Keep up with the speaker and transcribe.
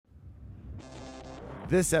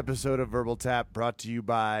This episode of Verbal Tap brought to you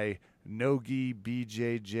by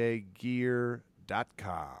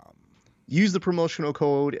NogiBJJGear.com. Use the promotional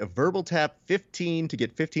code VerbalTap15 to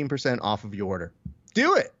get 15% off of your order.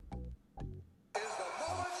 Do it!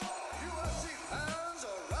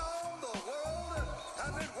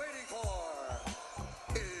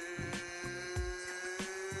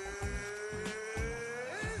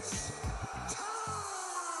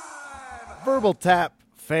 Verbal Tap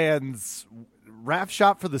fans, Raph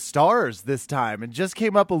shot for the stars this time and just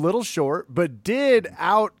came up a little short, but you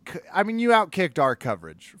outkicked our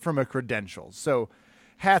coverage from a credentials. So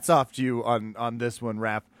hats off to you on this one,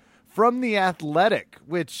 Raph. From The Athletic,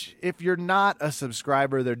 which if you're not a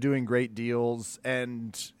subscriber, they're doing great deals.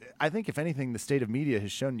 And I think if anything, the state of media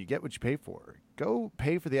has shown you get what you pay for. Go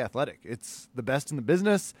pay for The Athletic. It's the best in the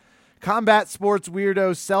business. Combat sports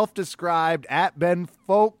weirdo, self-described at Ben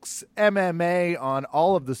Fowlkes MMA on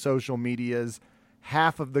all of the social medias,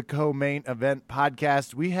 half of the co-main event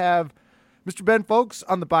podcast. We have Mr. Ben Fowlkes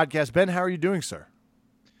on the podcast. Ben, how are you doing, sir?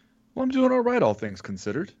 Well, I'm doing all right, all things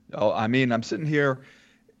considered. I'm sitting here.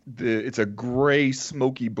 It's a gray,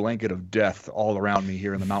 smoky blanket of death all around me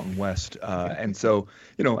here in the Mountain West. And so,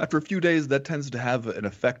 after a few days, that tends to have an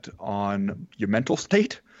effect on your mental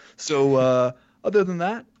state. So other than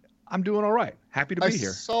that, I'm doing all right. Happy to be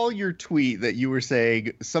here. I saw your tweet that you were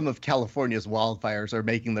saying some of California's wildfires are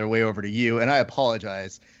making their way over to you, and I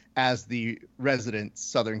apologize as the resident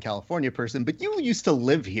Southern California person, but you used to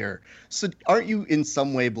live here. So aren't you in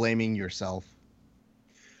some way blaming yourself?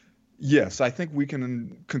 Yes, I think we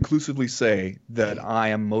can conclusively say that I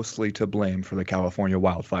am mostly to blame for the California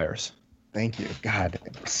wildfires. Thank you. God,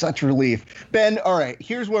 such relief. Ben, all right,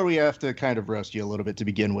 here's where we have to kind of roast you a little bit to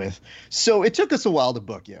begin with. So it took us a while to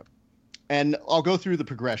book you. And I'll go through the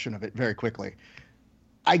progression of it very quickly.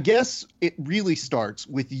 I guess it really starts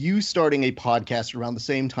with you starting a podcast around the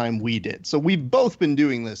same time we did. So we've both been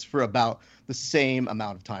doing this for about the same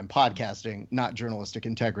amount of time, podcasting, not journalistic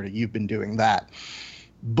integrity. You've been doing that.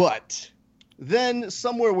 But then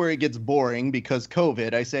somewhere where it gets boring because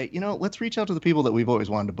COVID, I say, let's reach out to the people that we've always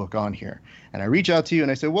wanted to book on here. And I reach out to you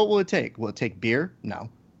and I say, what will it take? Will it take beer? No.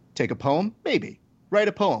 Take a poem? Maybe. Write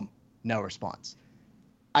a poem? No response.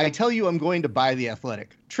 I tell you I'm going to buy The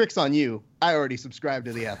Athletic. Trick's on you. I already subscribed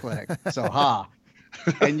to The Athletic. So ha.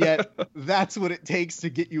 And yet that's what it takes to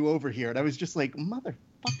get you over here. And I was just like,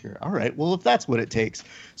 motherfucker. All right. Well, if that's what it takes.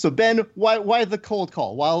 So Ben, why the cold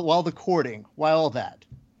call? While the courting? Why all that?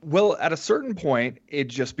 Well, at a certain point, it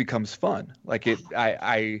just becomes fun. Like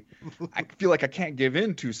I feel like I can't give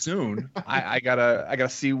in too soon. I gotta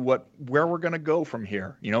see where we're gonna go from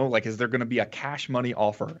here. Is there gonna be a cash money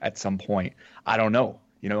offer at some point? I don't know.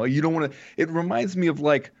 You don't want to. It reminds me of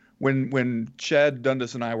like when Chad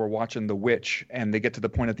Dundas and I were watching The Witch, and they get to the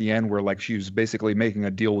point at the end where like she's basically making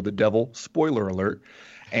a deal with the devil. Spoiler alert.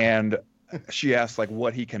 And she asks like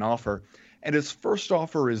what he can offer. And his first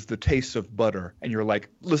offer is the taste of butter. And you're like,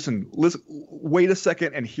 listen, wait a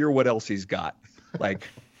second and hear what else he's got. Like,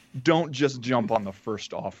 don't just jump on the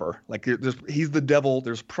first offer. Like, he's the devil.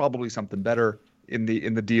 There's probably something better in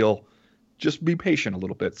the deal. Just be patient a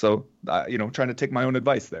little bit. So, trying to take my own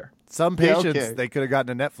advice there. Some patience, They could have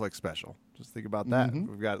gotten a Netflix special. Just think about that. Mm-hmm.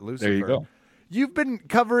 We've got Lucifer. There you go. You've been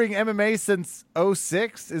covering MMA since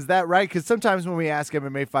 2006, is that right? Because sometimes when we ask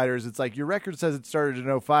MMA fighters, it's like, your record says it started in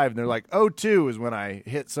 2005, and they're like, 2002 is when I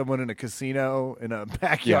hit someone in a casino in a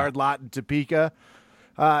backyard lot in Topeka.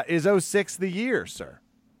 Is 2006 the year, sir?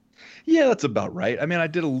 Yeah, that's about right. I mean, I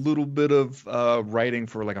did a little bit of writing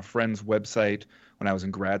for like a friend's website when I was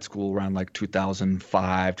in grad school around like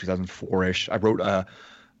 2005, 2004-ish. I wrote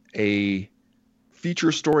a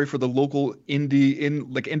feature story for the local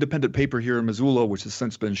independent paper here in Missoula, which has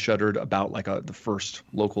since been shuttered, about like the first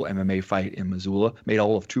local MMA fight in Missoula. Made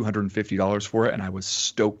all of $250 for it, and I was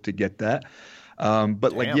stoked to get that.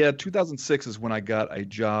 But 2006 is when I got a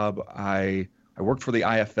job. I worked for the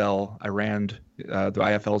IFL. I ran the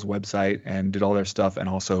IFL's website and did all their stuff, and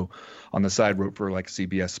also on the side wrote for like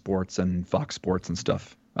CBS Sports and Fox Sports and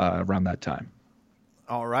stuff around that time.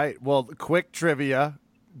 All right. Well, quick trivia.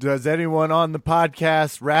 Does anyone on the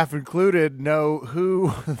podcast, Raph included, know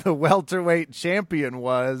who the welterweight champion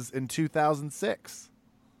was in 2006?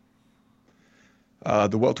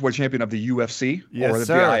 The welterweight champion of the UFC yes, or the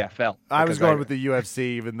sir. IFL? I was going with the UFC,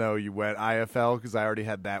 even though you went IFL, because I already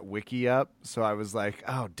had that wiki up. So I was like,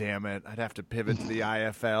 oh, damn it. I'd have to pivot to the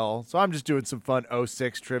IFL. So I'm just doing some fun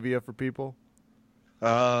 06 trivia for people.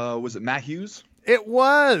 Was it Matt Hughes? It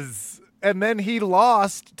was. And then he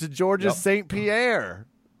lost to Georges St. Pierre.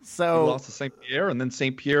 So he lost to St. Pierre, and then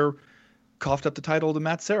St. Pierre coughed up the title to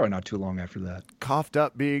Matt Serra not too long after that. Coughed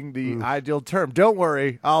up being the ideal term. Don't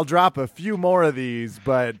worry, I'll drop a few more of these,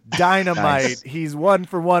 but Dynamite, Nice. He's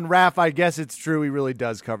 1-for-1. Raph, I guess it's true. He really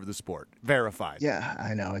does cover the sport. Verified. Yeah,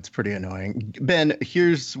 I know. It's pretty annoying. Ben,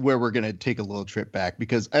 here's where we're going to take a little trip back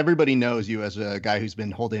because everybody knows you as a guy who's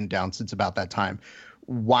been holding it down since about that time.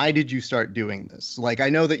 Why did you start doing this? Like, I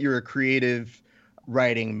know that you're a creative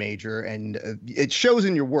writing major and it shows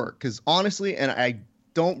in your work because honestly, and I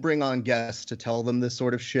don't bring on guests to tell them this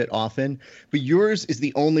sort of shit often, but yours is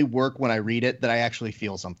the only work when I read it that I actually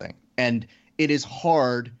feel something. And it is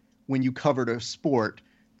hard when you covered a sport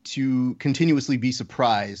to continuously be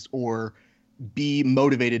surprised or be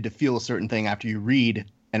motivated to feel a certain thing after you read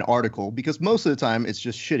an article, because most of the time it's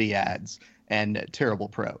just shitty ads and terrible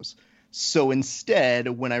prose. So instead,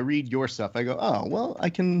 when I read your stuff, I go, oh, well, I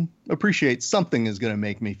can appreciate something is going to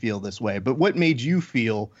make me feel this way. But what made you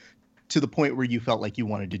feel to the point where you felt like you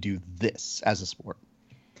wanted to do this as a sport?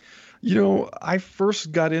 You know, I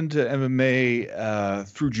first got into MMA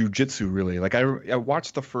through jiu-jitsu, really. Like I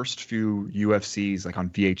watched the first few UFCs like on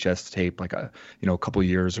VHS tape, like a couple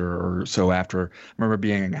years or so after. I remember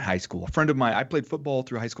being in high school. A friend of mine, I played football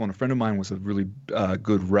through high school, and a friend of mine was a really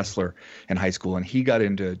good wrestler in high school, and he got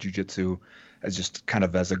into jiu-jitsu as just kind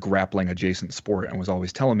of as a grappling adjacent sport and was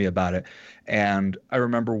always telling me about it. And I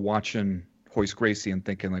remember watching Hoist Gracie and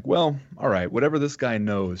thinking like, well, all right, whatever this guy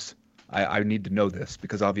knows, I need to know this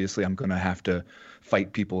because obviously I'm going to have to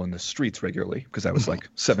fight people in the streets regularly because I was like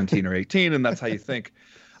 17 or 18 and that's how you think.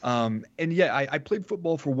 And yeah, I played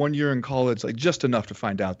football for 1 year in college, like just enough to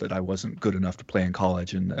find out that I wasn't good enough to play in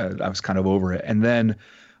college, and I was kind of over it. And then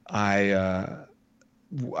I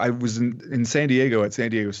was in San Diego at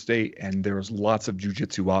San Diego State, and there was lots of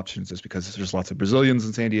jiu-jitsu options just because there's lots of Brazilians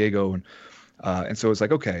in San Diego, and so it's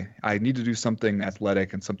like, okay, I need to do something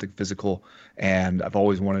athletic and something physical, and I've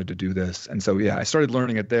always wanted to do this. And so, yeah, I started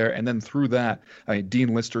learning it there. And then through that,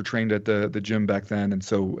 Dean Lister trained at the gym back then, and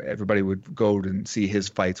so everybody would go and see his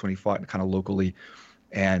fights when he fought kind of locally.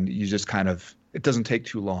 And you just kind of, it doesn't take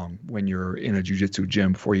too long when you're in a jiu-jitsu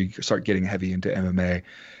gym before you start getting heavy into MMA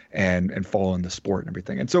and fall in the sport and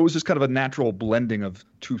everything. And so it was just kind of a natural blending of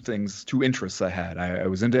two interests I had. I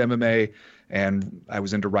was into MMA and I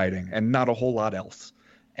was into writing and not a whole lot else.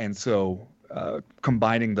 And so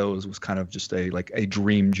combining those was kind of just a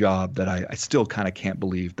dream job that I still kind of can't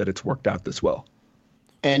believe that it's worked out this well.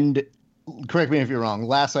 And correct me if you're wrong,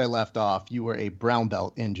 last I left off, you were a brown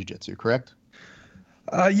belt in jiu-jitsu, correct?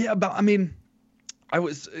 Yeah, I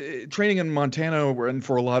was training in Montana, and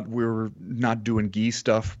for a lot we were not doing gi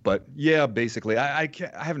stuff. But yeah, basically, I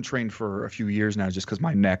haven't trained for a few years now just because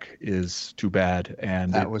my neck is too bad.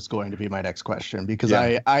 And that was going to be my next question because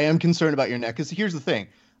Yeah. I am concerned about your neck. Because here's the thing,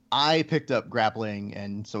 I picked up grappling,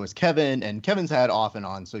 and so is Kevin, and Kevin's had off and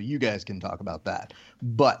on, so you guys can talk about that.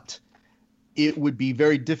 But it would be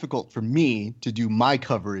very difficult for me to do my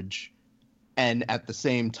coverage and at the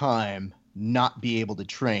same time not be able to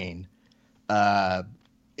train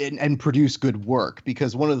and produce good work,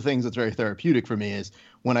 because one of the things that's very therapeutic for me is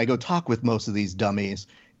when I go talk with most of these dummies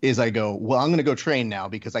is I go, well, I'm going to go train now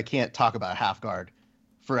because I can't talk about half guard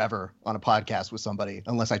forever on a podcast with somebody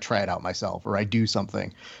unless I try it out myself or I do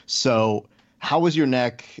something. So how was your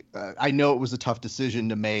neck? I know it was a tough decision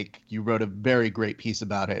to make. You wrote a very great piece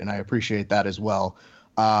about it, and I appreciate that as well.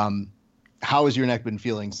 How has your neck been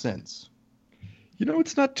feeling since?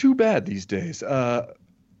 It's not too bad these days.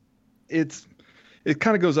 It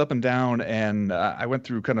kind of goes up and down, and I went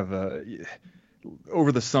through kind of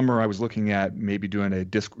over the summer I was looking at maybe doing a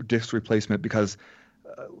disc replacement because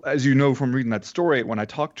as you know from reading that story, when I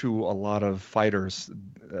talked to a lot of fighters,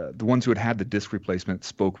 the ones who had the disc replacement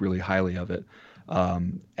spoke really highly of it.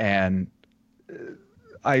 And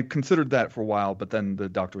I considered that for a while, but then the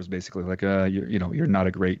doctor was basically like, you're not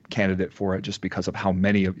a great candidate for it just because of how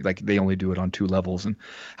many they only do it on 2 levels and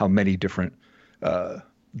how many different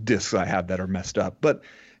discs I have that are messed up. But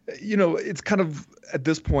it's kind of at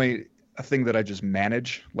this point a thing that I just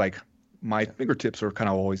manage. Like my fingertips are kind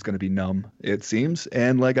of always going to be numb, it seems,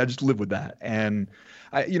 and I just live with that. And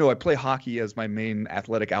I play hockey as my main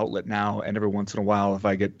athletic outlet now, and every once in a while if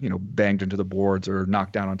I get banged into the boards or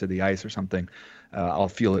knocked down onto the ice or something, I'll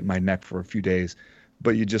feel it in my neck for a few days.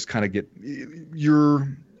 But you just kind of get your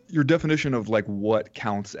definition of what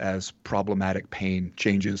counts as problematic pain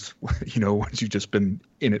changes, once you've just been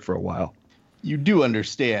in it for a while. You do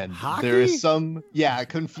understand Hockey? There is some,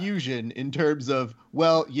 confusion in terms of,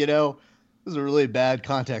 this is a really bad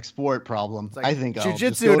contact sport problem. I think I'll just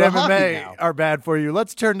jiu-jitsu go and to hockey MMA now. are bad for you.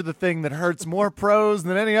 Let's turn to the thing that hurts more pros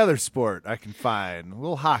than any other sport I can find. A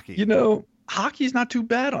little hockey. Hockey's not too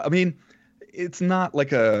bad. I mean, it's not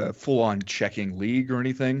like a full-on checking league or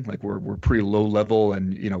anything. Like we're pretty low level,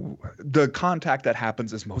 and the contact that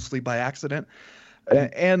happens is mostly by accident.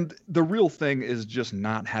 And the real thing is just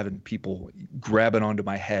not having people grabbing onto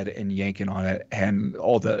my head and yanking on it, and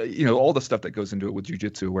all the stuff that goes into it with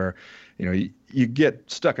jiu-jitsu, where you get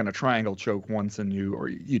stuck in a triangle choke once, and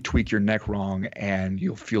you tweak your neck wrong, and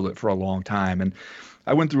you'll feel it for a long time. And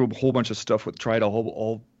I went through a whole bunch of stuff tried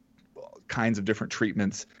all kinds of different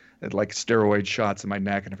treatments, like steroid shots in my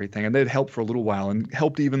neck and everything, and they'd help for a little while, and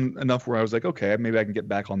helped even enough where I was like, okay, maybe I can get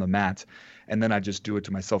back on the mat. And then I just do it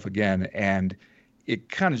to myself again, and it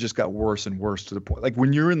kind of just got worse and worse, to the point, like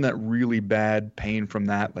when you're in that really bad pain from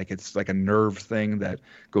that, like it's like a nerve thing that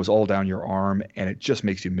goes all down your arm, and it just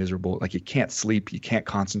makes you miserable. Like you can't sleep, you can't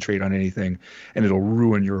concentrate on anything, and it'll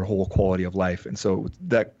ruin your whole quality of life. And so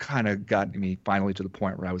that kind of got me finally to the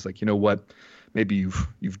point where I was like, you know what, maybe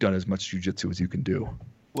you've done as much jiu-jitsu as you can do.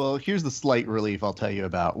 Well, here's the slight relief I'll tell you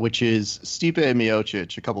about, which is Stipe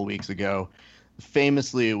Miocic a couple weeks ago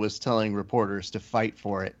famously was telling reporters to fight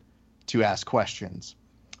for it, to ask questions.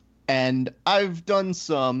 And I've done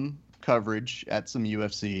some coverage at some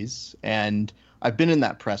UFCs, and I've been in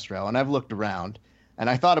that press row, and I've looked around, and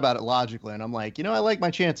I thought about it logically, and I'm like, I like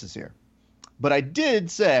my chances here. But I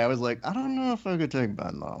did say, I was like, I don't know if I could take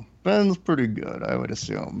Ben, though. Ben's pretty good, I would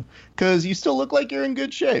assume, because you still look like you're in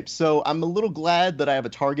good shape. So I'm a little glad that I have a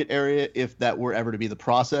target area if that were ever to be the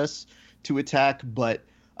process to attack. But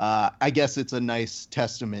I guess it's a nice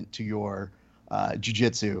testament to your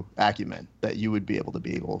jiu-jitsu acumen that you would be able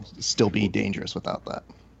to still be dangerous without that.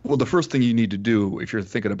 Well, the first thing you need to do if you're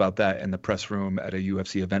thinking about that in the press room at a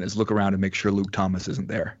UFC event is look around and make sure Luke Thomas isn't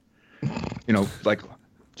there. Like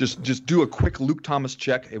just do a quick Luke Thomas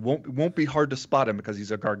check. It won't be hard to spot him because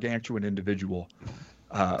he's a gargantuan individual.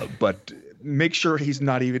 But make sure he's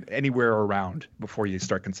not even anywhere around before you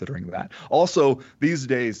start considering that. Also, these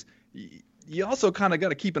days, you also kind of got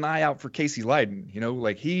to keep an eye out for Casey Leydon.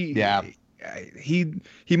 Like he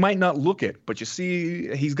might not look it, but you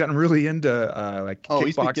see he's gotten really into kickboxing.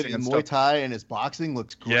 He's been getting Muay Thai, and his boxing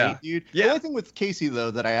looks great, dude. Yeah. The only thing with Casey,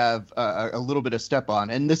 though, that I have a little bit of step on,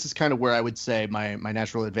 and this is kind of where I would say my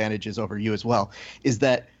natural advantage is over you as well, is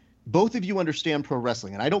that both of you understand pro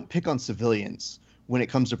wrestling, and I don't pick on civilians when it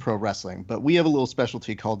comes to pro wrestling, but we have a little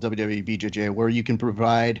specialty called WWE BJJ where you can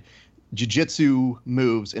provide jiu-jitsu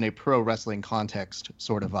moves in a pro wrestling context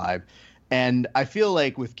sort of vibe. And I feel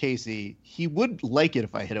like with Casey, he would like it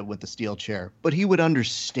if I hit him with the steel chair, but he would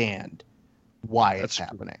understand why it's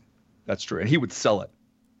happening. That's true. And he would sell it.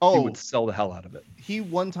 He would sell the hell out of it. He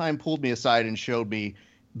one time pulled me aside and showed me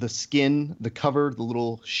the skin, the cover, the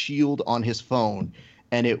little shield on his phone.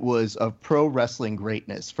 And it was of pro wrestling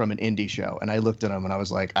greatness from an indie show. And I looked at him and I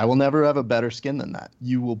was like, I will never have a better skin than that.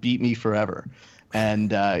 You will beat me forever.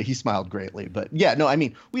 And he smiled greatly. But yeah, no, I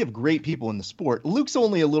mean, we have great people in the sport. Luke's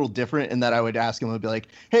only a little different in that I would ask him, I'd be like,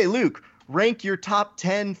 hey, Luke, rank your top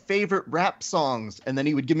 10 favorite rap songs. And then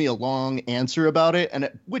he would give me a long answer about it. And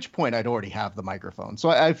at which point I'd already have the microphone. So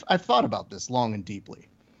I've thought about this long and deeply.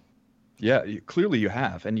 Yeah, clearly you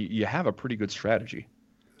have. And you have a pretty good strategy.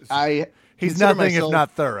 He's nothing if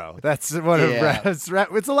not thorough. That's what it's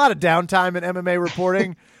a lot of downtime in MMA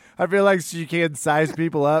reporting. I feel like so you can size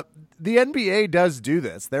people up. The NBA does do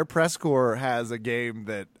this. Their press corps has a game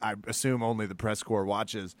that I assume only the press corps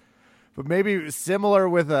watches, but maybe similar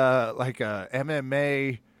with a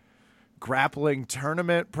MMA grappling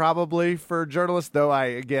tournament probably for journalists, though I,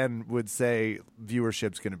 again, would say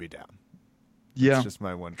viewership's going to be down. Yeah. That's just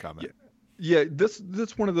my one comment. Yeah,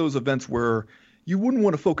 that's one of those events where you wouldn't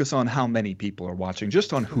want to focus on how many people are watching,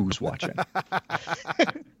 just on who's watching.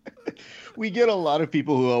 We get a lot of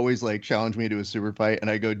people who always challenge me to a super fight, and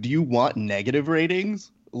I go, do you want negative ratings?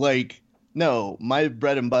 No, my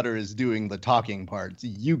bread and butter is doing the talking parts.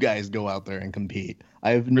 You guys go out there and compete.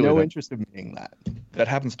 I have no interest in being that. That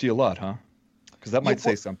happens to you a lot, huh? Because that might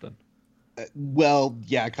say something. Well,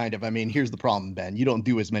 yeah, kind of. I mean, here's the problem, Ben. You don't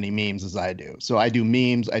do as many memes as I do. So I do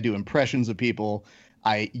memes. I do impressions of people.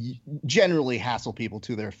 I generally hassle people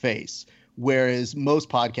to their face, whereas most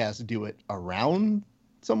podcasts do it around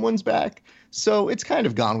someone's back. So it's kind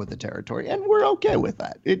of gone with the territory, and we're okay with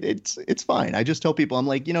that. It's fine. I just tell people, I'm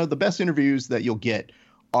like, the best interviews that you'll get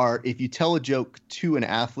are if you tell a joke to an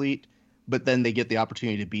athlete, but then they get the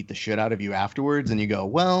opportunity to beat the shit out of you afterwards, and you go,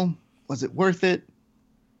 well, was it worth it?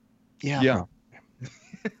 Yeah.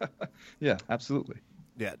 Yeah, absolutely.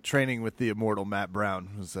 Yeah, training with the immortal Matt Brown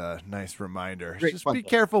was a nice reminder. Just be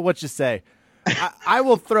careful what you say. I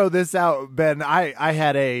will throw this out, Ben. I've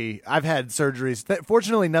had surgeries.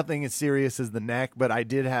 Fortunately, nothing as serious as the neck, but I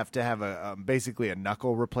did have to have basically a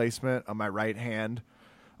knuckle replacement on my right hand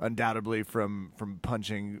undoubtedly from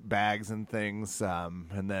punching bags and things.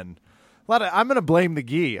 And then I'm going to blame the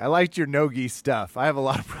gi. I liked your no gi stuff. I have a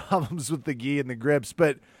lot of problems with the gi and the grips,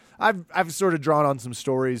 but I've sort of drawn on some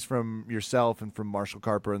stories from yourself and from Marshall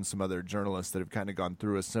Carper and some other journalists that have kind of gone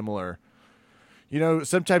through a similar,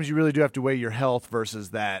 sometimes you really do have to weigh your health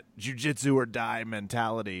versus that jiu-jitsu or die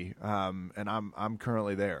mentality. And I'm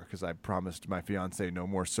currently there because I promised my fiance no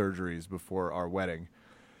more surgeries before our wedding.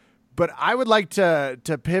 But I would like to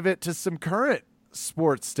pivot to some current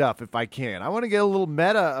sports stuff if I can. I want to get a little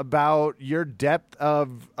meta about your depth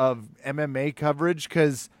of MMA coverage,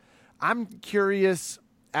 because I'm curious,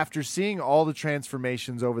 after seeing all the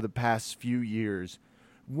transformations over the past few years,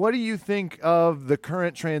 what do you think of the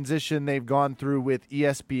current transition they've gone through with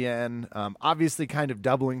ESPN? Obviously kind of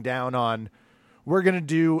doubling down on, we're going to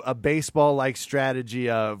do a baseball-like strategy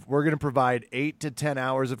of, we're going to provide 8 to 10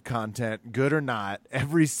 hours of content, good or not,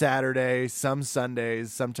 every Saturday, some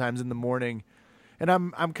Sundays, sometimes in the morning. And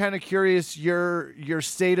I'm kind of curious your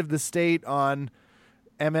state of the state on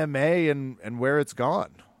MMA and where it's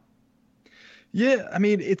gone. Yeah, I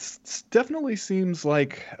mean, it's definitely seems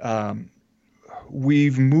like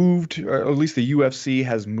we've moved, or at least the UFC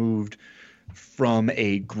has moved from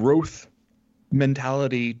a growth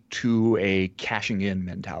mentality to a cashing in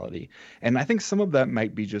mentality. And I think some of that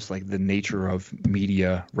might be just like the nature of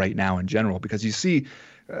media right now in general, because you see,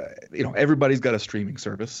 everybody's got a streaming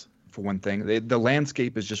service. For one thing, the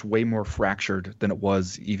landscape is just way more fractured than it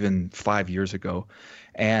was even 5 years ago,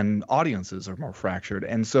 and audiences are more fractured.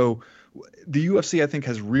 And so the UFC, I think,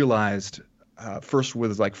 has realized, first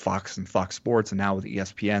with like Fox and Fox Sports and now with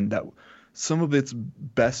ESPN, that some of its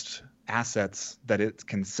best assets that it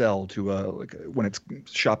can sell to when it's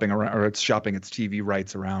shopping around, or it's shopping its TV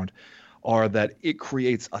rights around, are that it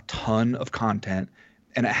creates a ton of content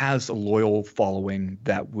and it has a loyal following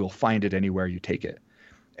that will find it anywhere you take it.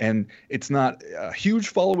 And it's not a huge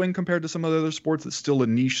following compared to some of the other sports. It's still a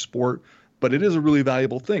niche sport, but it is a really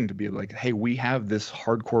valuable thing to be like, hey, we have this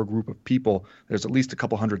hardcore group of people. There's at least a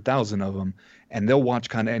couple 100,000 of them, and they'll watch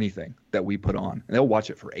kind of anything that we put on. And they'll watch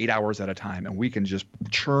it for 8 hours at a time, and we can just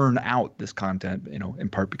churn out this content, in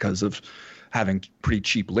part because of having pretty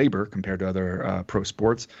cheap labor compared to other pro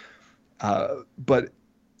sports. But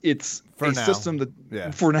it's system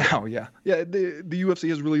that for now, the UFC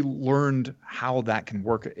has really learned how that can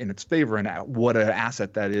work in its favor, and what an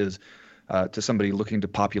asset that is to somebody looking to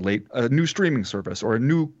populate a new streaming service or a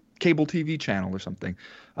new cable TV channel or something.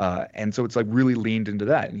 And so it's like really leaned into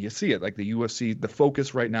that, and you see it like the UFC. The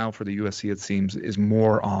focus right now for the UFC, it seems, is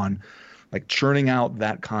more on like churning out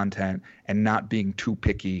that content and not being too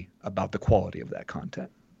picky about the quality of that content.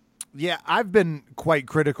 Yeah, I've been quite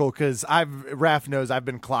critical because Raph knows I've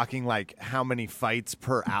been clocking like how many fights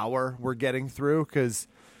per hour we're getting through, because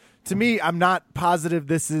to me, I'm not positive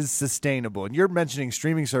this is sustainable. And you're mentioning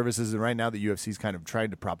streaming services, and right now the UFC is kind of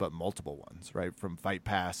trying to prop up multiple ones, right, from Fight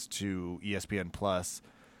Pass to ESPN Plus.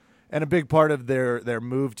 And a big part of their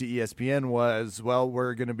move to ESPN was, well,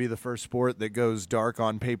 we're going to be the first sport that goes dark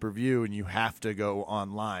on pay-per-view, and you have to go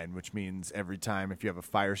online, which means every time if you have a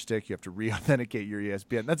Fire Stick, you have to re-authenticate your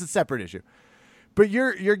ESPN. That's a separate issue. But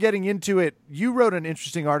you're getting into it. You wrote an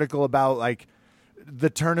interesting article about like the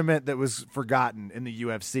tournament that was forgotten in the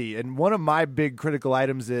UFC. And one of my big critical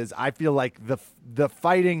items is I feel like the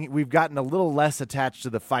fighting, we've gotten a little less attached to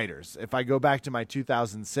the fighters. If I go back to my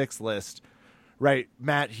 2006 list, right,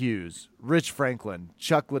 Matt Hughes, Rich Franklin,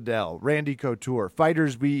 Chuck Liddell, Randy Couture,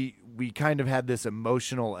 fighters we kind of had this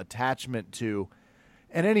emotional attachment to.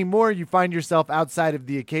 And anymore, you find yourself outside of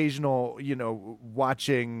the occasional,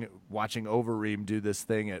 watching Overeem do this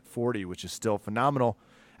thing at 40, which is still phenomenal.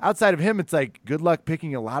 Outside of him, it's like, good luck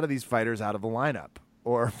picking a lot of these fighters out of a lineup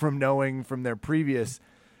or from knowing from their previous.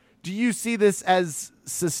 Do you see this as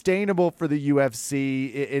sustainable for the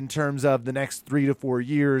UFC in terms of the next 3 to 4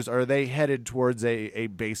 years? Or are they headed towards a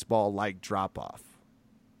baseball-like drop-off?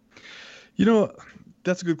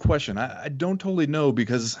 That's a good question. I don't totally know,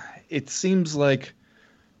 because it seems like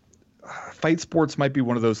fight sports might be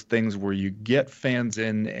one of those things where you get fans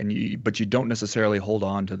in, but you don't necessarily hold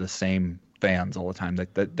on to the same fans all the time,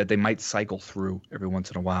 that they might cycle through every once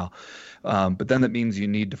in a while. But then that means you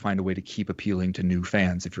need to find a way to keep appealing to new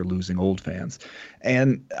fans if you're losing old fans.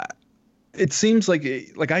 And it seems like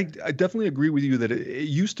I definitely agree with you that it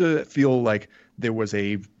used to feel like there was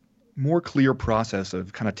a more clear process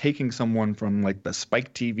of kind of taking someone from like the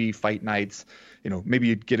Spike TV fight nights, maybe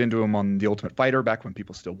you'd get into them on The Ultimate Fighter back when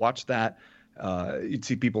people still watched that. You'd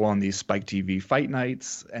see people on these Spike TV fight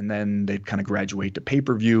nights, and then they'd kind of graduate to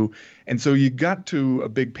pay-per-view. And so you got to a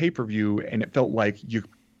big pay-per-view, and it felt like you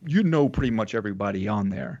you know pretty much everybody on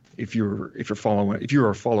there if you're a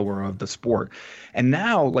follower of the sport. And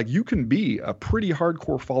now like you can be a pretty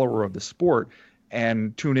hardcore follower of the sport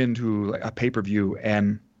and tune into like a pay-per-view,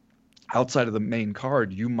 and outside of the main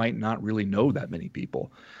card you might not really know that many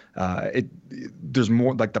people. There's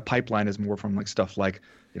more like the pipeline is more from like stuff like,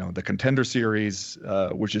 you know, the Contender Series,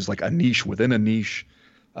 which is like a niche within a niche.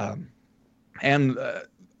 And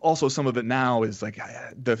also some of it now is like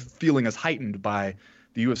the feeling is heightened by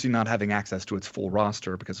the UFC not having access to its full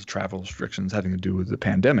roster because of travel restrictions having to do with the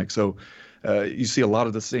pandemic. So you see a lot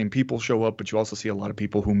of the same people show up, but you also see a lot of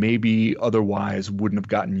people who maybe otherwise wouldn't have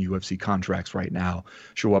gotten UFC contracts right now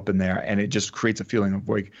show up in there. And it just creates a feeling of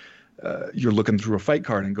like you're looking through a fight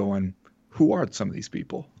card and going, who are some of these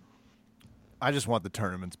people? I just want the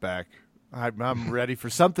tournaments back. I'm ready for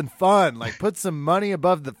something fun. Like put some money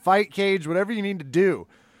above the fight cage, whatever you need to do.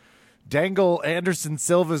 Dangle Anderson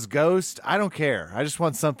Silva's ghost. I don't care. I just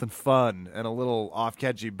want something fun and a little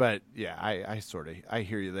off-catchy. But yeah, I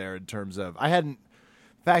hear you there in terms of I hadn't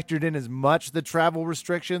factored in as much the travel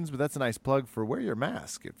restrictions, but that's a nice plug for wear your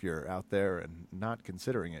mask if you're out there and not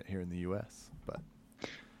considering it here in the U.S. But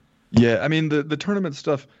yeah, I mean the tournament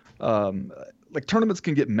stuff. Like tournaments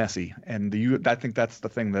can get messy, and I think that's the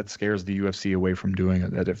thing that scares the UFC away from doing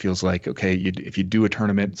it. That it feels like, okay, if you do a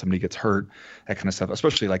tournament, somebody gets hurt, that kind of stuff.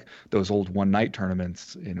 Especially like those old one-night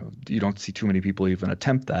tournaments, you know, you don't see too many people even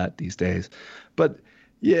attempt that these days. But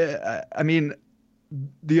yeah, I mean,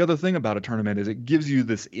 the other thing about a tournament is it gives you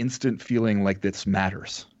this instant feeling like this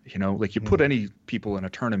matters. You know, like you put any people in a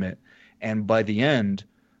tournament, and by the end,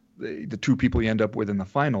 the two people you end up with in the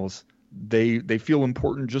finals, they feel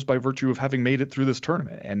important just by virtue of having made it through this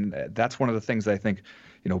tournament. And that's one of the things that I think,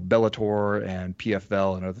 you know, Bellator and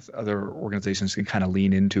PFL and other organizations can kind of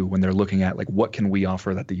lean into when they're looking at like, what can we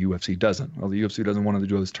offer that the UFC doesn't? Well, the UFC doesn't want to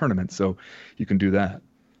do this tournament, so you can do that.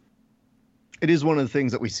 It is one of the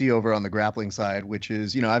things that we see over on the grappling side, which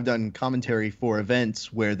is, you know, I've done commentary for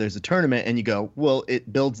events where there's a tournament and you go, well,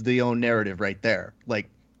 it builds the own narrative right there. Like,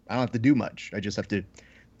 I don't have to do much. I just have to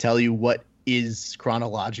tell you what is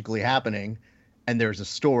chronologically happening, and there's a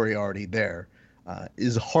story already there.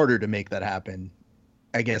 Is harder to make that happen,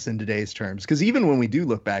 I guess, in today's terms. Because even when we do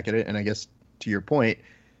look back at it, and I guess to your point,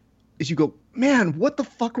 is you go, man, what the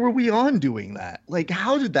fuck were we on doing that? Like,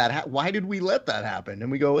 how did that why did we let that happen?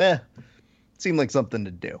 And we go, it seemed like something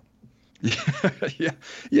to do.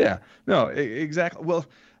 Yeah. No, exactly. Well,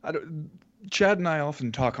 Chad and I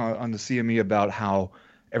often talk on the CME about how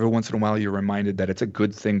every once in a while you're reminded that it's a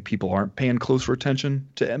good thing people aren't paying closer attention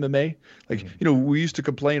to MMA. Like, you know, we used to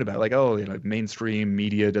complain about like, oh, you know, mainstream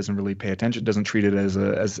media doesn't really pay attention, doesn't treat it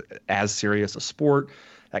as serious a sport,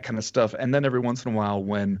 that kind of stuff. And then every once in a while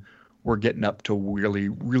when we're getting up to really,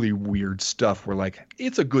 really weird stuff, we're like,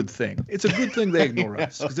 it's a good thing. It's a good thing they ignore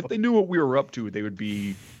us. Because if they knew what we were up to, they would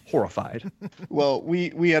be horrified. Well,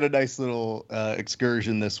 we had a nice little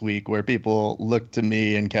excursion this week where people looked to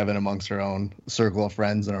me and Kevin amongst our own circle of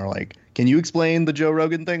friends and are like, can you explain the Joe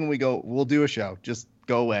Rogan thing? And we go, we'll do a show. Just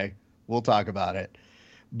go away. We'll talk about it.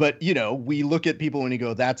 But, you know, we look at people and you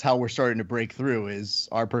go, that's how we're starting to break through, is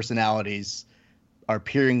our personalities are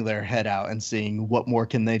peering their head out and seeing what more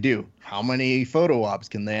can they do? How many photo ops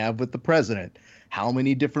can they have with the president? How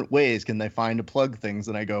many different ways can they find to plug things?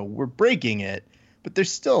 And I go, we're breaking it, but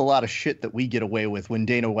there's still a lot of shit that we get away with when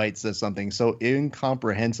Dana White says something so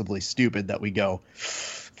incomprehensibly stupid that we go,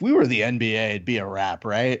 if we were the NBA, it'd be a wrap,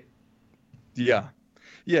 right? Yeah,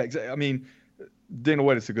 exactly. I mean, Dana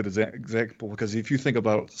White is a good example, because if you think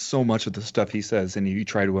about so much of the stuff he says and you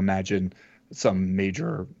try to imagine some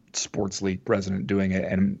major sports league president doing it,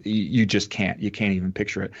 and you just can't even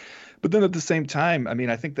picture it. But then at the same time, I mean,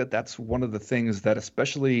 I think that's one of the things that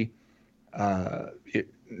especially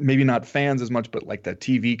maybe not fans as much, but like the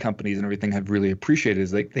TV companies and everything have really appreciated,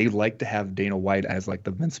 is like they like to have Dana White as like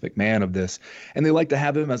the Vince McMahon of this, and they like to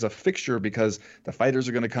have him as a fixture because the fighters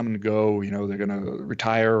are going to come and go, you know, they're going to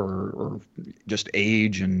retire or just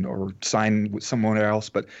age or sign with someone else,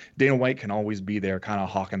 but Dana White can always be there kind of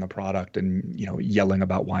hawking the product and, you know, yelling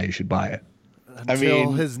about why you should buy it.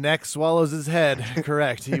 Until his neck swallows his head.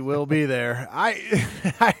 Correct. He will be there.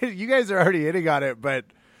 You guys are already hitting on it, but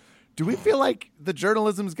do we feel like the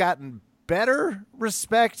journalism's gotten better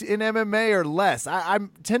respect in MMA or less? I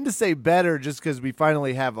tend to say better just because we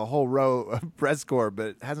finally have a whole row of press corps, but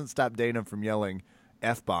it hasn't stopped Dana from yelling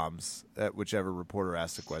F-bombs at whichever reporter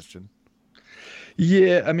asks a question.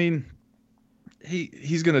 Yeah, I mean,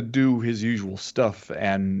 he's going to do his usual stuff,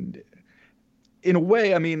 and in a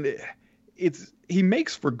way, I mean, he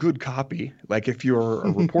makes for good copy. Like if you're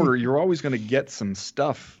a reporter, you're always going to get some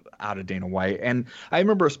stuff out of Dana White. And I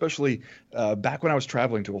remember especially back when I was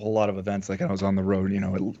traveling to a whole lot of events, like I was on the road,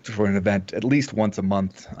 for an event at least once a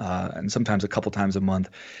month, and sometimes a couple times a month.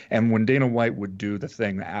 And when Dana White would do the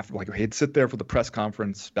thing after, like he'd sit there for the press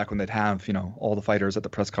conference back when they'd have, all the fighters at the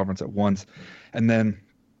press conference at once. And then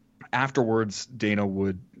afterwards, Dana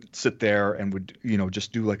would sit there and would,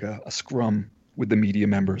 just do like a scrum with the media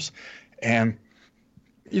members. And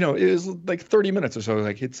it was like 30 minutes or so.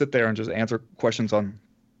 Like he'd sit there and just answer questions on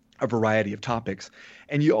a variety of topics.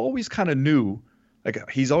 And you always kind of knew, like,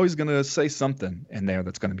 he's always going to say something in there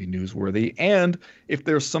that's going to be newsworthy. And if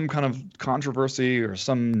there's some kind of controversy or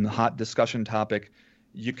some hot discussion topic,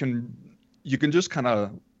 you can just kind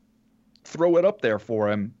of throw it up there for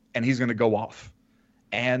him and he's going to go off.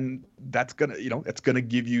 And that's going to, it's going to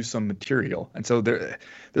give you some material. And so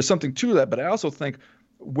there's something to that. But I also think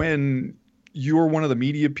when you're one of the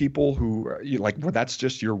media people who where that's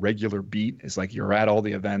just your regular beat, is like you're at all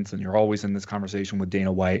the events and you're always in this conversation with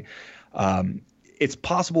Dana White. It's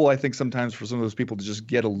possible, I think, sometimes for some of those people to just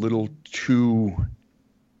get a little too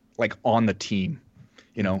like on the team,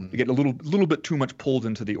 you get a little bit too much pulled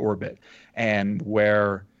into the orbit, and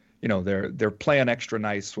where they're playing extra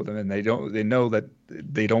nice with them, and they know that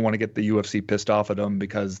they don't want to get the UFC pissed off at them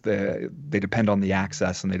because they depend on the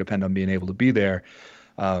access and they depend on being able to be there.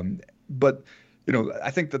 But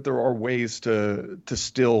I think that there are ways to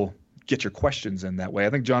still get your questions in that way.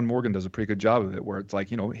 I think John Morgan does a pretty good job of it, where it's like,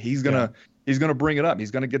 he's gonna bring it up.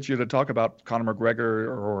 He's gonna get you to talk about Conor McGregor,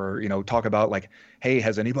 or talk about like, hey,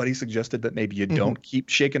 has anybody suggested that maybe you don't keep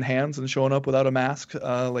shaking hands and showing up without a mask,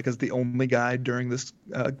 like as the only guy during this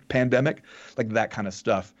pandemic, like that kind of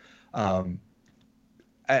stuff. I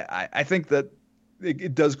think that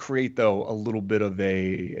it does create, though, a little bit of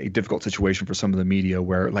a difficult situation for some of the media,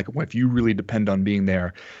 where like if you really depend on being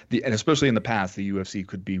there, and especially in the past, the UFC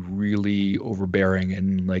could be really overbearing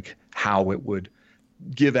in like how it would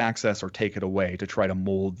give access or take it away to try to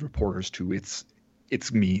mold reporters to its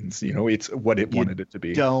means. It's what it wanted it to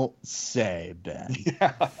be. Don't say, Ben.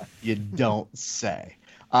 Yeah. You don't say.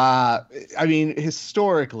 I mean,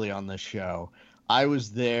 historically on this show, I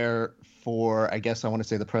was there for, I guess I want to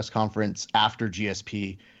say, the press conference after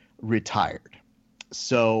GSP retired.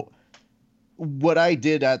 So what I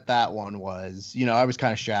did at that one was, I was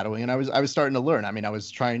kind of shadowing, and I was starting to learn. I mean, I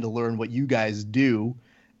was trying to learn what you guys do,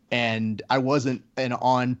 and I wasn't an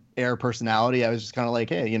on-air personality. I was just kind of like,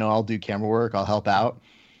 hey, I'll do camera work, I'll help out.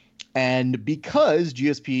 And because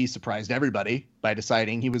GSP surprised everybody by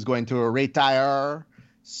deciding he was going to retire,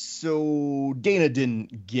 so Dana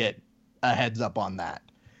didn't get a heads up on that.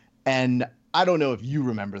 And I don't know if you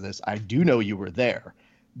remember this. I do know you were there.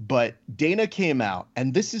 But Dana came out,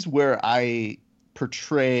 and this is where I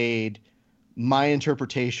portrayed my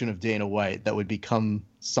interpretation of Dana White that would become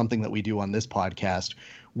something that we do on this podcast,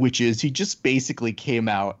 which is he just basically came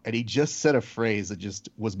out and he just said a phrase that just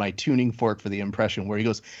was my tuning fork for the impression, where he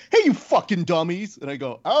goes, "Hey, you fucking dummies." And I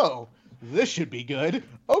go, "Oh, this should be good.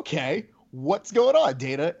 Okay, what's going on,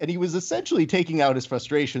 Dana?" And he was essentially taking out his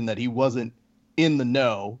frustration that he wasn't in the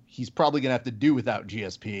know. He's probably going to have to do without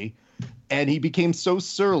GSP. And he became so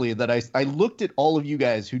surly that I looked at all of you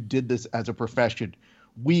guys who did this as a profession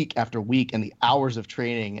week after week, and the hours of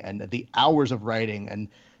training and the hours of writing, and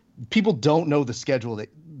people don't know the schedule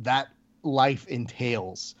that life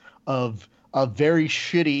entails of a very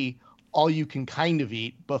shitty all you can kind of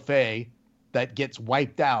eat buffet that gets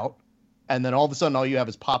wiped out. And then all of a sudden, all you have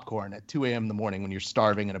is popcorn at 2 a.m. in the morning when you're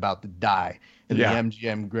starving and about to die in the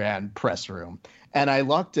MGM Grand press room. And I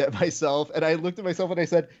looked at myself and I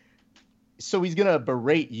said, so he's going to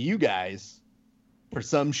berate you guys for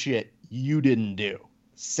some shit you didn't do.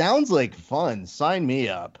 Sounds like fun. Sign me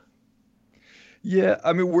up. Yeah,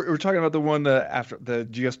 I mean, we're talking about the one after the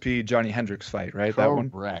GSP Johnny Hendricks fight, right? That one.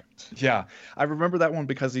 Correct. Yeah, I remember that one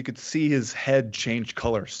because you could see his head change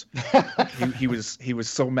colors. he was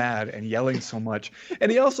so mad and yelling so much,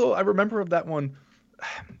 and I remember of that one,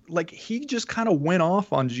 like he just kind of went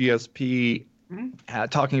off on GSP.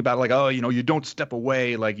 Talking about like, oh, you don't step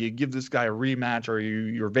away, like you give this guy a rematch, or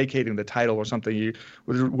you're vacating the title or something.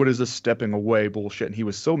 What is this stepping away bullshit? And he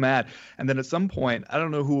was so mad. And then at some point, I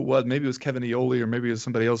don't know who it was, maybe it was Kevin Iole or maybe it was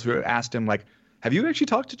somebody else who asked him like, have you actually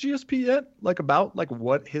talked to GSP yet? Like about like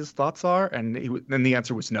what his thoughts are? And the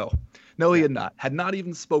answer was no. No, he had not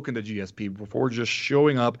even spoken to GSP before just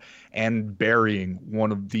showing up and burying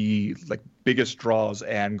one of the like biggest draws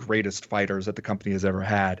and greatest fighters that the company has ever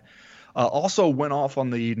had. Also went off on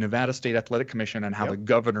the Nevada State Athletic Commission and how Yep. the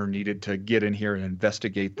governor needed to get in here and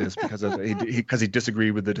investigate this because he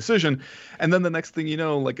disagreed with the decision. And then the next thing you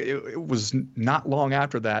know, like it was not long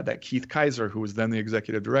after that Keith Kaiser, who was then the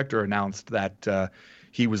executive director, announced that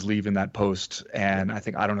he was leaving that post. And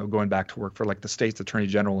I don't know, going back to work for like the state's attorney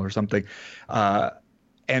general or something.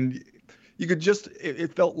 And you could just,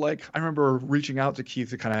 it felt like, I remember reaching out to Keith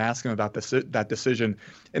to kind of ask him about that decision.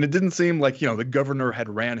 And it didn't seem like, the governor had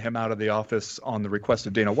ran him out of the office on the request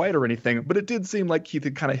of Dana White or anything, but it did seem like Keith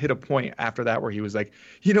had kind of hit a point after that where he was like,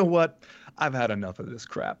 you know what, I've had enough of this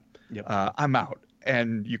crap. Yep. I'm out.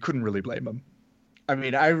 And you couldn't really blame him. I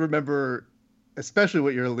mean, I remember especially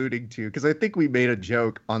what you're alluding to, because I think we made a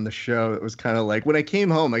joke on the show that was kind of like, when I came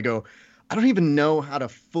home, I go, I don't even know how to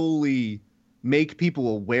fully make people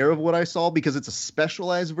aware of what I saw because it's a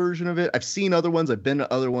specialized version of it. I've seen other ones, I've been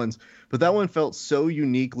to other ones, but that one felt so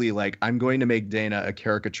uniquely like I'm going to make Dana a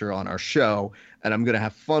caricature on our show and I'm going to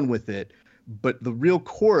have fun with it. But the real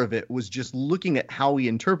core of it was just looking at how he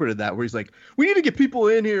interpreted that, where he's like, we need to get people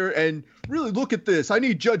in here and really look at this. I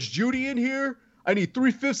need Judge Judy in here. I need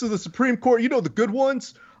 3/5 of the Supreme Court, the good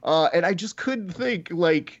ones. And I just couldn't think,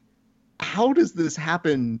 like, how does this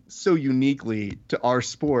happen so uniquely to our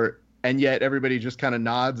sport? And yet everybody just kind of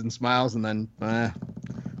nods and smiles and then,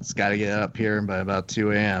 it's got to get up here by about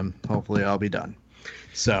 2 a.m. Hopefully I'll be done.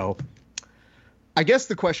 So I guess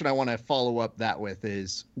the question I want to follow up that with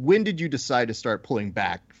is, when did you decide to start pulling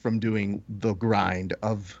back from doing the grind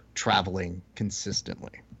of traveling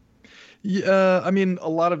consistently? Yeah, I mean, a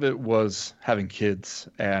lot of it was having kids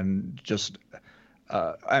and just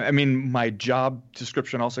my job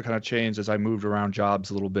description also kind of changed as I moved around jobs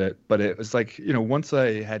a little bit, but it was like, once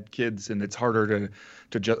I had kids, and it's harder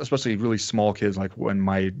to just, especially really small kids, like when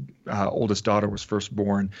my oldest daughter was first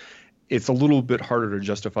born, it's a little bit harder to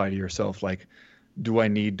justify to yourself, like, do I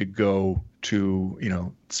need to go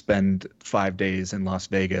to, spend 5 days in Las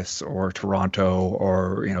Vegas or Toronto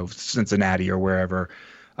or, Cincinnati or wherever,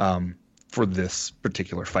 for this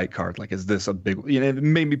particular fight card? Like, is this a big, it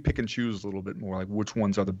made me pick and choose a little bit more, like which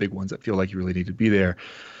ones are the big ones that feel like you really need to be there.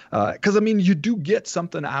 Cause you do get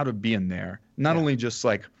something out of being there, not only just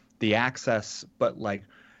like the access, but like,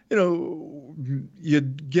 you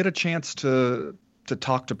get a chance to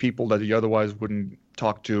talk to people that you otherwise wouldn't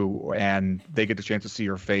talk to, and they get the chance to see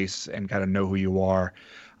your face and kind of know who you are.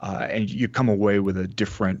 And you come away with a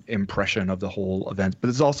different impression of the whole event. But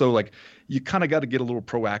it's also like you kind of got to get a little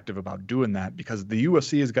proactive about doing that, because the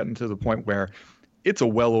UFC has gotten to the point where it's a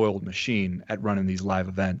well-oiled machine at running these live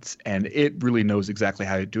events, and it really knows exactly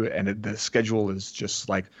how to do it. And the schedule is just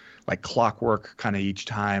like clockwork kind of each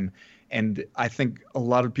time. And I think a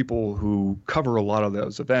lot of people who cover a lot of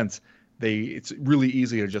those events, it's really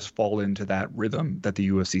easy to just fall into that rhythm that the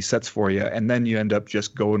UFC sets for you, and then you end up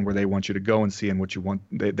just going where they want you to go and seeing what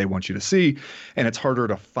they want you to see, and it's harder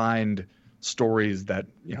to find stories that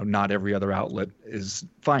not every other outlet is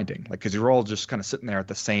finding, like, because you're all just kind of sitting there at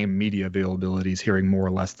the same media availabilities, hearing more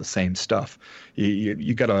or less the same stuff.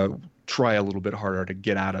 You got to try a little bit harder to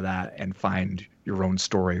get out of that and find your own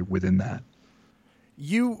story within that.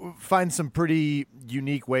 You find some pretty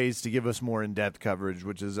unique ways to give us more in-depth coverage,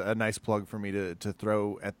 which is a nice plug for me to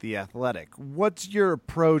throw at The Athletic. What's your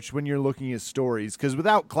approach when you're looking at stories? Because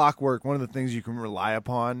without Clockwork, one of the things you can rely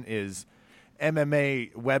upon is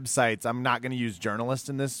MMA websites. I'm not going to use journalists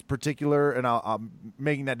in this particular, and I'm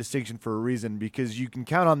making that distinction for a reason, because you can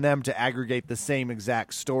count on them to aggregate the same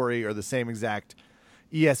exact story or the same exact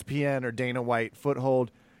ESPN or Dana White foothold.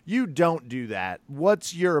 You don't do that.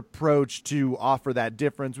 What's your approach to offer that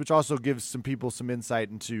difference, which also gives some people some insight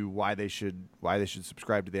into why they should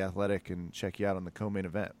subscribe to The Athletic and check you out on the co-main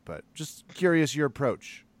event? But just curious your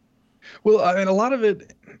approach. Well, I mean, a lot of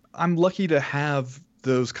it, I'm lucky to have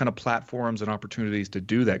those kind of platforms and opportunities to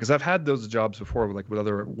do that, because I've had those jobs before, like with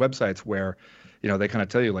other websites where, they kind of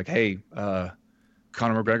tell you like, hey,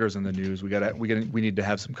 Conor McGregor's in the news. We need to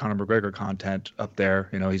have some Conor McGregor content up there.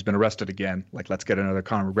 He's been arrested again. Like, let's get another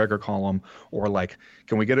Conor McGregor column, or like,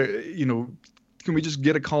 can we just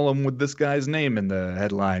get a column with this guy's name in the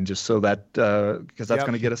headline, just so that because that's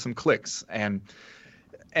going to get us some clicks. And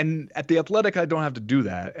at The Athletic, I don't have to do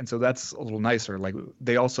that, and so that's a little nicer. Like,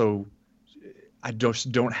 I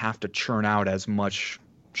just don't have to churn out as much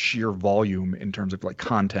sheer volume in terms of like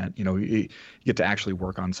content. You get to actually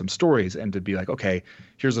work on some stories and to be like, okay,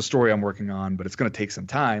 here's a story I'm working on, but it's going to take some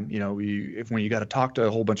time. When you got to talk to a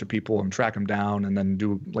whole bunch of people and track them down and then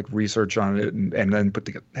do like research on it and then put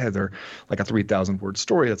together like a 3,000 word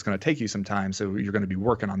story, that's going to take you some time. So you're going to be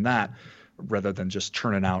working on that rather than just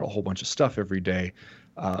churning out a whole bunch of stuff every day.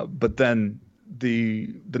 But then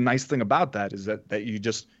the nice thing about that is that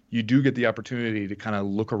you do get the opportunity to kind of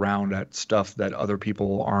look around at stuff that other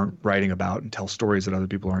people aren't writing about and tell stories that other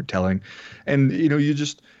people aren't telling. And,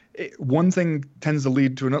 one thing tends to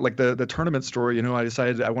lead to another, like the tournament story. I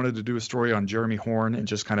decided I wanted to do a story on Jeremy Horn and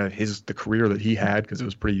just kind of the career that he had, because it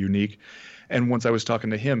was pretty unique. And once I was talking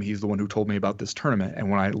to him, he's the one who told me about this tournament.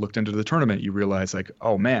 And when I looked into the tournament, you realize, like,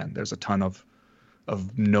 oh man, there's a ton of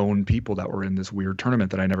known people that were in this weird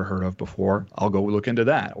tournament that I never heard of before. I'll go look into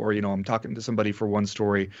that. Or, I'm talking to somebody for one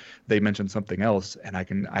story, they mentioned something else, and I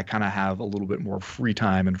kind of have a little bit more free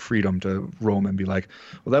time and freedom to roam and be like,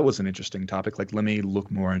 well, that was an interesting topic. Like, let me look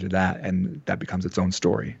more into that. And that becomes its own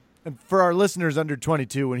story. And for our listeners under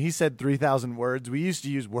 22, when he said 3,000 words, we used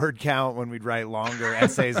to use word count when we'd write longer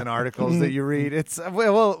essays and articles that you read.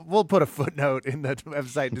 We'll put a footnote in the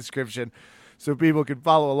website description so people can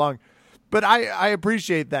follow along. But I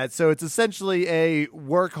appreciate that. So it's essentially a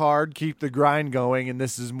work hard, keep the grind going, and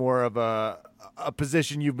this is more of a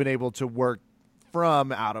position you've been able to work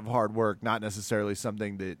from out of hard work, not necessarily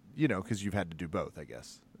something that, because you've had to do both, I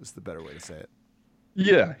guess, is the better way to say it.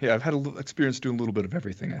 Yeah, I've had experience doing a little bit of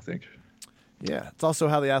everything, I think. Yeah, it's also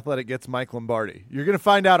how The Athletic gets Mike Lombardi. You're going to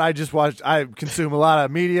find out I consume a lot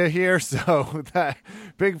of media here, so that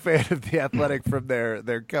big fan of The Athletic from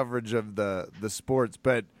their coverage of the sports,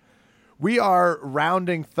 but we are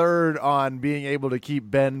rounding third on being able to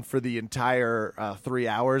keep Ben for the entire 3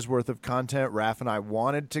 hours worth of content Raph and I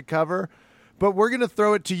wanted to cover. But we're going to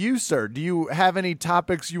throw it to you, sir. Do you have any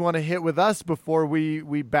topics you want to hit with us before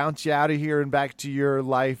we bounce you out of here and back to your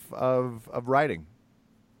life of writing?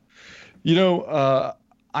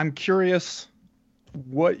 I'm curious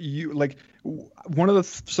what you like. One of the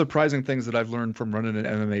surprising things that I've learned from running an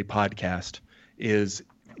MMA podcast is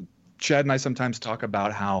Chad and I sometimes talk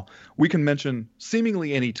about how we can mention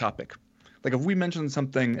seemingly any topic. Like if we mention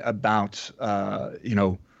something about,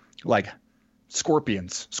 like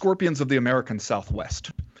scorpions of the American Southwest,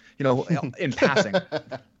 in passing,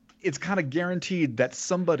 it's kind of guaranteed that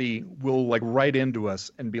somebody will like write into us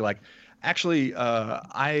and be like, actually,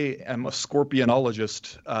 I am a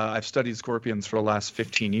scorpionologist. I've studied scorpions for the last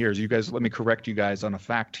 15 years. You guys, let me correct you guys on a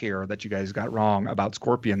fact here that you guys got wrong about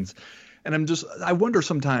scorpions. And I wonder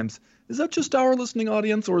sometimes, is that just our listening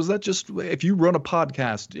audience, or is that just, if you run a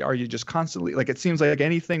podcast, are you just constantly, like, it seems like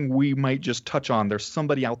anything we might just touch on, there's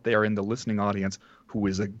somebody out there in the listening audience who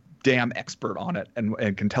is a damn expert on it and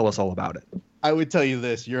can tell us all about it. I would tell you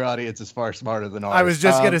this, your audience is far smarter than ours. I was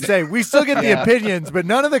just going to say, we still get the opinions, but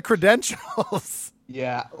none of the credentials.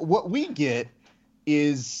 Yeah, what we get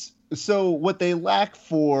is, so what they lack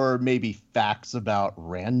for maybe facts about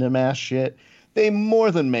random ass shit, they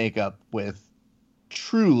more than make up with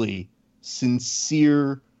truly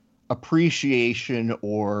sincere appreciation,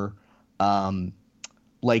 or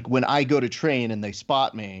like when I go to train and they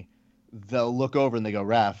spot me, they'll look over and they go,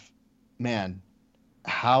 Raph, man,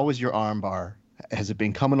 how is your arm bar? Has it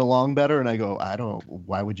been coming along better? And I go,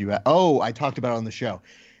 why would you? I talked about it on the show.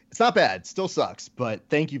 It's not bad, still sucks, but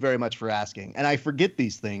thank you very much for asking. And I forget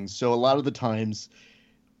these things, so a lot of the times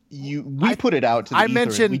we put it out to the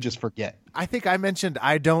ether and we just forget. I think I mentioned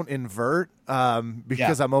I don't invert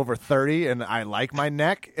because I'm over 30 and I like my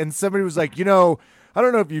neck. And somebody was like, I don't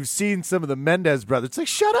know if you've seen some of the Mendez brothers. It's like,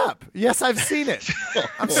 shut up. Yes, I've seen it.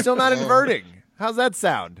 I'm still not inverting. How's that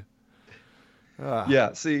sound?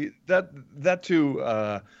 Yeah, see, that too,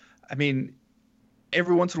 I mean,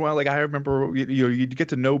 every once in a while, like I remember, you get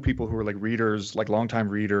to know people who are like readers, like longtime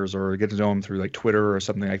readers, or get to know them through like Twitter or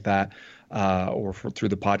something like that, or through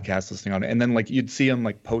the podcast listening on it. And then like you'd see them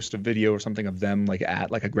like post a video or something of them like at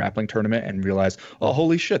like a grappling tournament and realize, oh,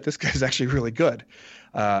 holy shit, this guy's actually really good.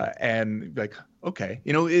 And like, okay,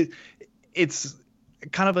 it's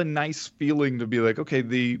kind of a nice feeling to be like, okay,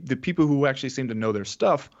 the people who actually seem to know their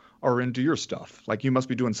stuff are into your stuff. Like you must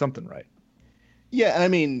be doing something right. Yeah, and I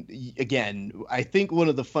mean, again, I think one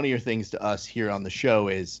of the funnier things to us here on the show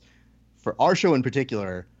is, for our show in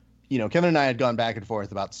particular, Kevin and I had gone back and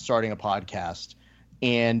forth about starting a podcast,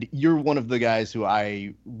 and you're one of the guys who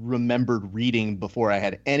I remembered reading before I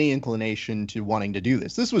had any inclination to wanting to do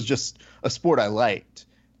this. This was just a sport I liked,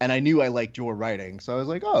 and I knew I liked your writing, so I was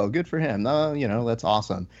like, oh, good for him. That's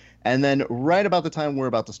awesome. And then right about the time we're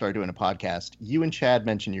about to start doing a podcast, you and Chad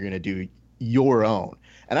mentioned you're going to do your own.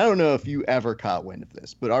 And I don't know if you ever caught wind of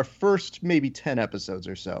this, but our first maybe 10 episodes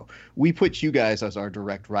or so, we put you guys as our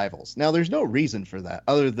direct rivals. Now, there's no reason for that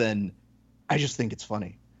other than I just think it's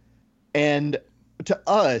funny. And to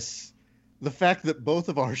us, the fact that both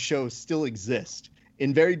of our shows still exist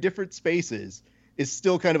in very different spaces is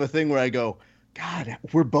still kind of a thing where I go, God,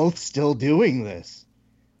 we're both still doing this.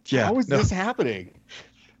 Yeah, How is this happening?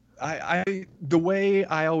 The way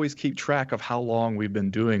I always keep track of how long we've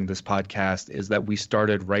been doing this podcast is that we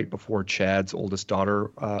started right before Chad's oldest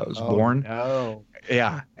daughter was born. No.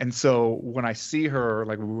 Yeah. And so when I see her,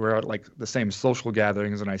 like we were at like the same social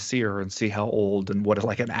gatherings, and I see her and see how old and what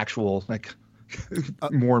like an actual like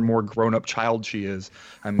more and more grown up child she is,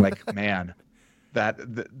 I'm like, man, that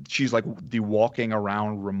she's like the walking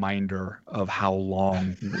around reminder of how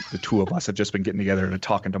long the two of us have just been getting together and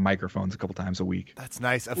talking to microphones a couple times a week. That's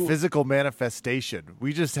nice. A physical manifestation.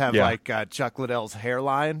 We just have like Chuck Liddell's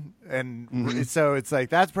hairline. And so it's like,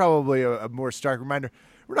 that's probably a more stark reminder.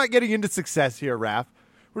 We're not getting into success here, Raph.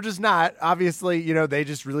 We're just not. Obviously, they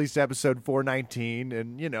just released episode 419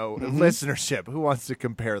 and, listenership. Who wants to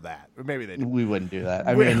compare that? Or maybe they do. We wouldn't do that.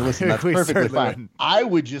 I mean, listen, that's perfectly fine. Wouldn't. I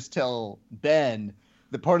would just tell Ben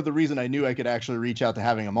that part of the reason I knew I could actually reach out to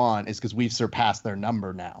having him on is because we've surpassed their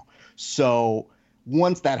number now. So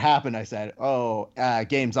once that happened, I said,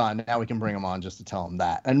 game's on. Now we can bring him on just to tell him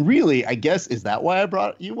that. And really, I guess, is that why I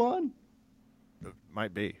brought you on? It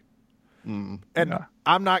might be. And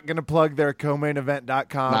I'm not going to plug their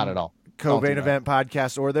comainevent.com. Not at all. Co-Main Event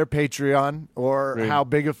podcast or their Patreon or how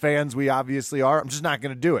big of fans we obviously are. I'm just not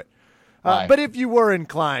going to do it. But if you were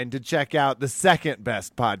inclined to check out the second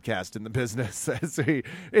best podcast in the business,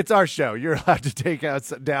 it's our show. You're allowed to take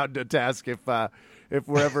us down to task if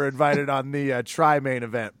we're ever invited on the Tri-Main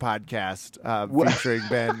Event podcast featuring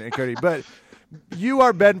Ben and Cody. But you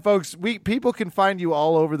are Ben Folks. People can find you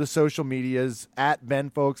all over the social medias at Ben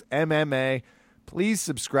Folks MMA. Please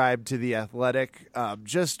subscribe to The Athletic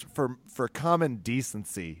just for common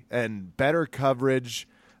decency and better coverage.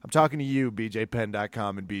 I'm talking to you,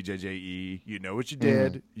 BJPenn.com and BJJE. You know what you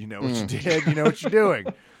did. You know what you did. You know what you're doing.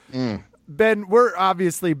 Ben, we're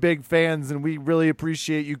obviously big fans, and we really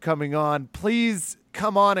appreciate you coming on. Please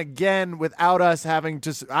come on again without us having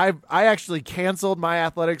to. I actually canceled my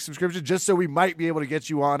Athletic subscription just so we might be able to get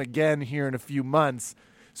you on again here in a few months,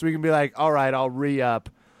 so we can be like, all right, I'll re-up.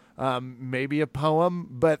 Maybe a poem,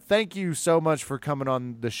 but thank you so much for coming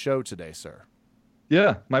on the show today, sir.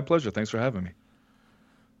 Yeah, my pleasure. Thanks for having me.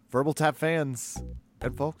 Verbal Tap fans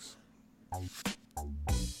and folks.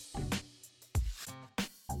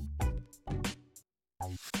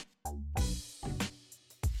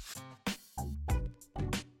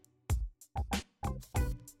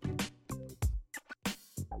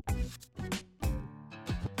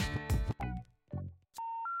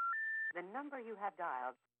 The number you have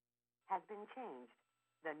dialed has been changed.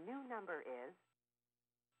 The new number is,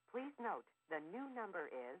 please note, the new number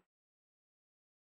is